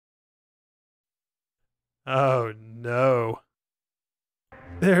Oh no.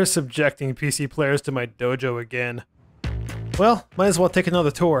 They're subjecting PC players to my dojo again. Well, might as well take another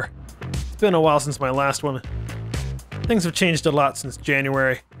tour. It's been a while since my last one. Things have changed a lot since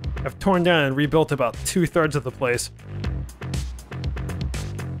January. I've torn down and rebuilt about 2/3 of the place.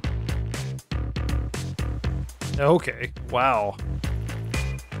 Okay, wow.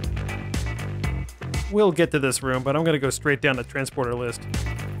 We'll get to this room, but I'm gonna go straight down the transporter list.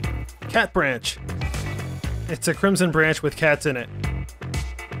 Cat branch. It's a crimson branch with cats in it.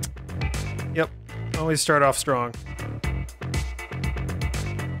 Yep, always start off strong.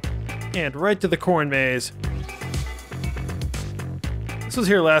 And right to the corn maze. This was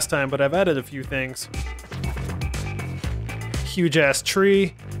here last time, but I've added a few things. Huge ass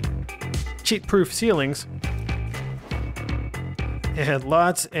tree, cheat-proof ceilings, and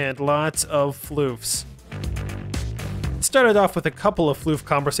lots of floofs. It started off with a couple of floof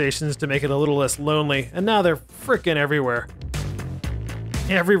conversations to make it a little less lonely, and now they're frickin' everywhere.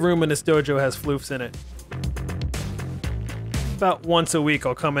 Every room in this dojo has floofs in it. About once a week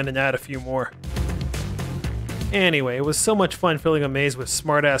I'll come in and add a few more. Anyway, it was so much fun filling a maze with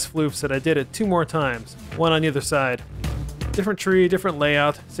smart-ass floofs that I did it 2 more times, one on either side. Different tree, different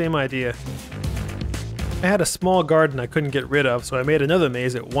layout, same idea. I had a small garden I couldn't get rid of, so I made another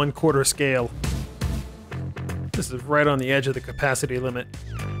maze at 1/4 scale. This is right on the edge of the capacity limit.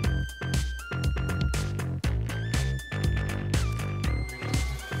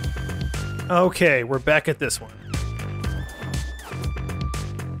 Okay, we're back at this one.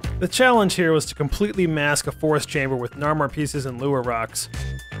 The challenge here was to completely mask a forest chamber with Narmor pieces and lure rocks.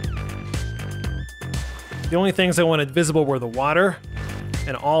 The only things I wanted visible were the water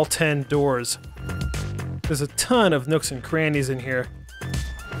and all 10 doors. There's a ton of nooks and crannies in here.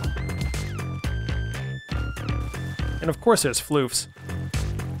 And of course there's floofs.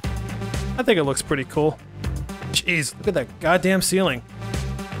 I think it looks pretty cool. Jeez, look at that goddamn ceiling.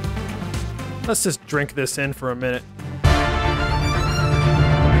 Let's just drink this in for a minute.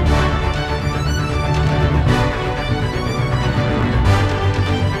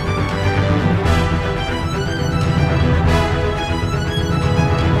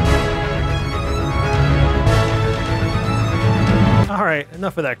 Alright,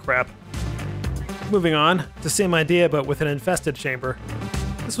 enough of that crap. Moving on, it's the same idea but with an infested chamber.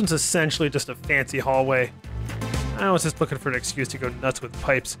 This one's essentially just a fancy hallway. I was just looking for an excuse to go nuts with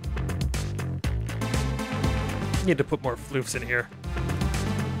pipes. Need to put more floofs in here.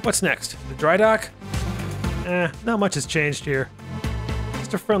 What's next? The dry dock? Not much has changed here.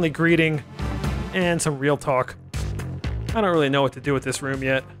 Just a friendly greeting and some real talk. I don't really know what to do with this room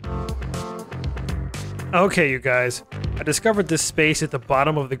yet. Okay, you guys. I discovered this space at the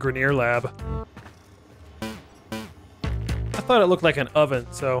bottom of the Grin lab. I thought it looked like an oven,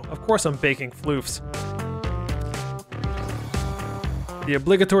 so of course I'm baking floofs. The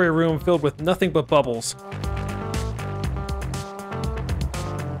obligatory room filled with nothing but bubbles.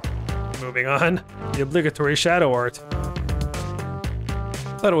 Moving on, the obligatory shadow art.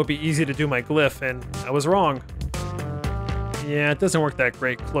 Thought it would be easy to do my glyph, and I was wrong. Yeah, it doesn't work that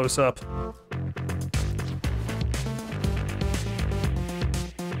great close up.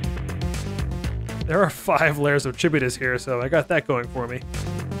 There are 5 layers of tributes here, so I got that going for me.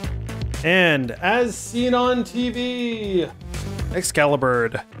 And as seen on TV,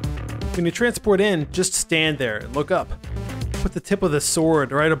 EXCALIBIRD. When you transport in, just stand there and look up. Put the tip of the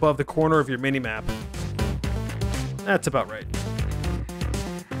sword right above the corner of your minimap. That's about right.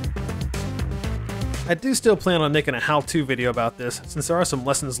 I do still plan on making a how-to video about this, since there are some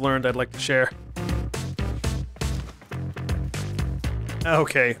lessons learned I'd like to share.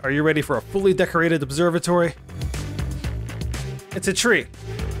 Okay, are you ready for a fully decorated observatory? It's a tree.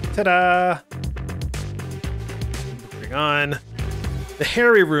 Ta-da! Moving on. The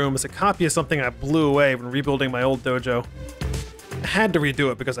hairy room is a copy of something I blew away when rebuilding my old dojo. I had to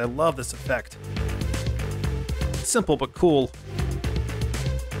redo it because I love this effect. It's simple but cool.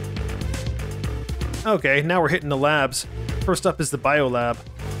 Okay, now we're hitting the labs. First up is the bio lab.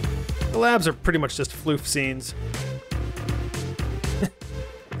 The labs are pretty much just floof scenes.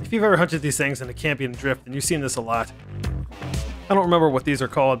 If you've ever hunted these things in a Campion drift, then you've seen this a lot. I don't remember what these are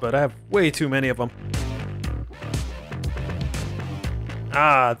called, but I have way too many of them.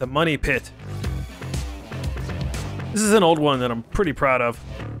 Ah, the money pit. This is an old one that I'm pretty proud of.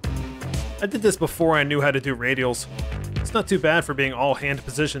 I did this before I knew how to do radials. It's not too bad for being all hand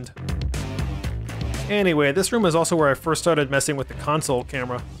positioned. Anyway, this room is also where I first started messing with the console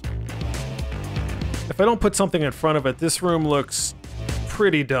camera. If I don't put something in front of it, this room looks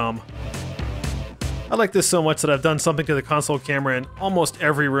pretty dumb. I like this so much that I've done something to the console camera in almost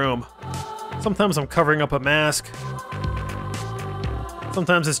every room. Sometimes I'm covering up a mask.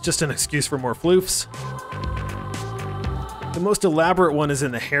 Sometimes it's just an excuse for more floofs. The most elaborate one is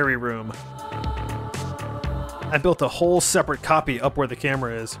in the hairy room. I built a whole separate copy up where the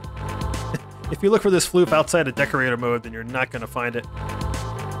camera is. If you look for this floof outside of decorator mode, then you're not going to find it.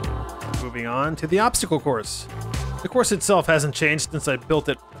 Moving on to the obstacle course. The course itself hasn't changed since I built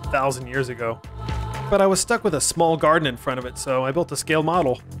it 1,000 years ago. But I was stuck with a small garden in front of it, so I built a scale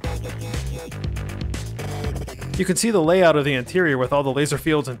model. You can see the layout of the interior with all the laser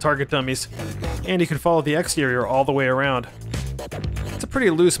fields and target dummies, and you can follow the exterior all the way around. It's a pretty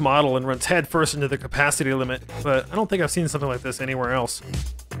loose model and runs headfirst into the capacity limit, but I don't think I've seen something like this anywhere else.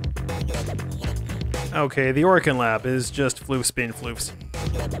 Okay, the Orkin Lab is just floofs being floofs.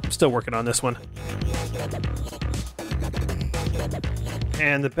 I'm still working on this one.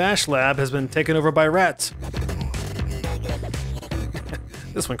 And the Bash Lab has been taken over by rats.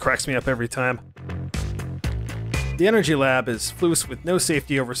 This one cracks me up every time. The Energy Lab is floofs with no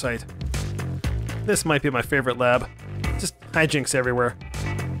safety oversight. This might be my favorite lab. Just hijinks everywhere.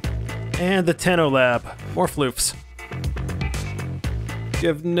 And the Tenno Lab, more floofs. You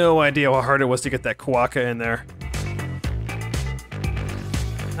have no idea how hard it was to get that Quokka in there.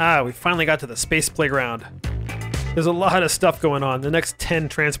 Ah, we finally got to the space playground. There's a lot of stuff going on. The next 10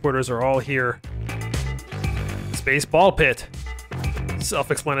 transporters are all here. Space ball pit.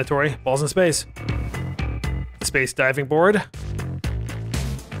 Self-explanatory, balls in space. Space diving board.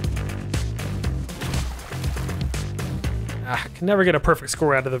 Can never get a perfect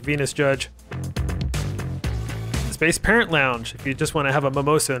score out of the Venus judge. Space Parent Lounge, if you just want to have a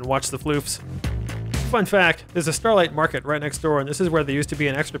mimosa and watch the floofs. Fun fact, there's a Starlight Market right next door, and this is where there used to be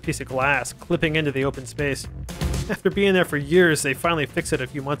an extra piece of glass clipping into the open space. After being there for years, they finally fixed it a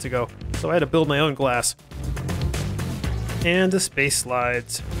few months ago, so I had to build my own glass. And the space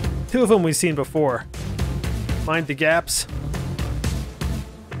slides. 2 of them we've seen before. Mind the gaps.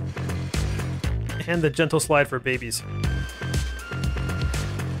 And the gentle slide for babies.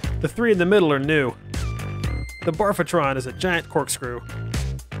 The 3 in the middle are new. The Barfatron is a giant corkscrew.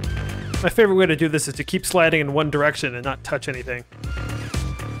 My favorite way to do this is to keep sliding in one direction and not touch anything.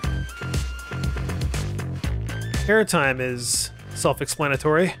 Airtime is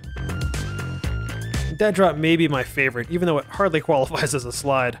self-explanatory. Dead Drop may be my favorite, even though it hardly qualifies as a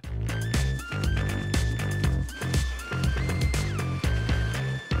slide.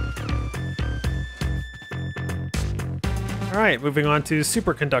 Alright, moving on to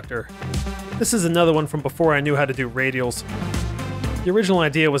Superconductor. This is another one from before I knew how to do radials. The original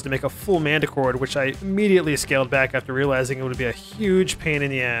idea was to make a full Manticord, which I immediately scaled back after realizing it would be a huge pain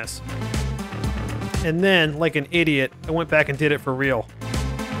in the ass. And then, like an idiot, I went back and did it for real.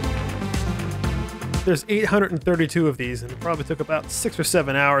 There's 832 of these, and it probably took about 6 or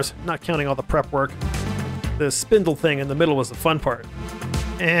 7 hours, not counting all the prep work. The spindle thing in the middle was the fun part.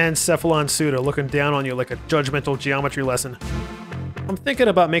 And Cephalon Suda looking down on you like a judgmental geometry lesson. I'm thinking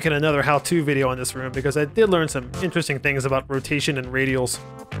about making another how-to video on this room because I did learn some interesting things about rotation and radials.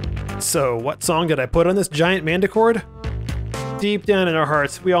 So, what song did I put on this giant Manticord? Deep down in our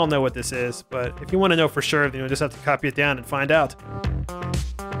hearts, we all know what this is, but if you want to know for sure, then you'll just have to copy it down and find out.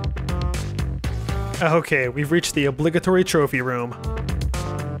 Okay, we've reached the obligatory trophy room.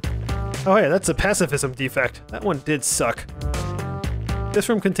 Oh hey, that's a pacifism defect. That one did suck. This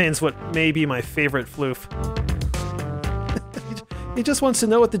room contains what may be my favorite floof. He just wants to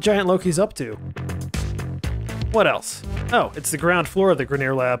know what the giant Loki's up to. What else? Oh, it's the ground floor of the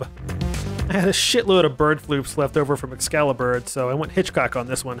Grin Lab. I had a shitload of bird floofs left over from EXCALIBIRD, so I went Hitchcock on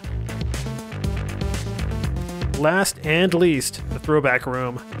this one. Last and least, the Throwback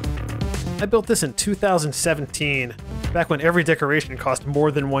Room. I built this in 2017, back when every decoration cost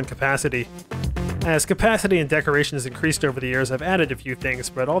more than 1 capacity. As capacity and decoration has increased over the years, I've added a few things,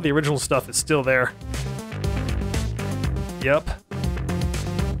 but all the original stuff is still there. Yup.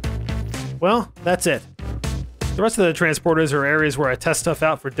 Well, that's it. The rest of the transporters are areas where I test stuff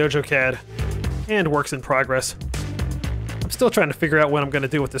out for Dojo CAD, and works in progress. I'm still trying to figure out what I'm going to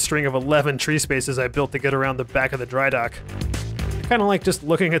do with the string of 11 tree spaces I built to get around the back of the dry dock. I kind of like just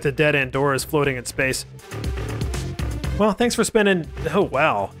looking at the dead-end doors floating in space. Well, thanks for spending, oh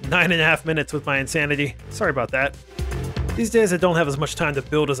wow, 9.5 minutes with my insanity. Sorry about that. These days I don't have as much time to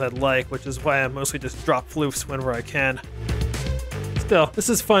build as I'd like, which is why I mostly just drop floofs whenever I can. Still, this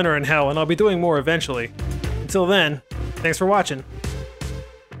is funner in hell, and I'll be doing more eventually. Until then, thanks for watching.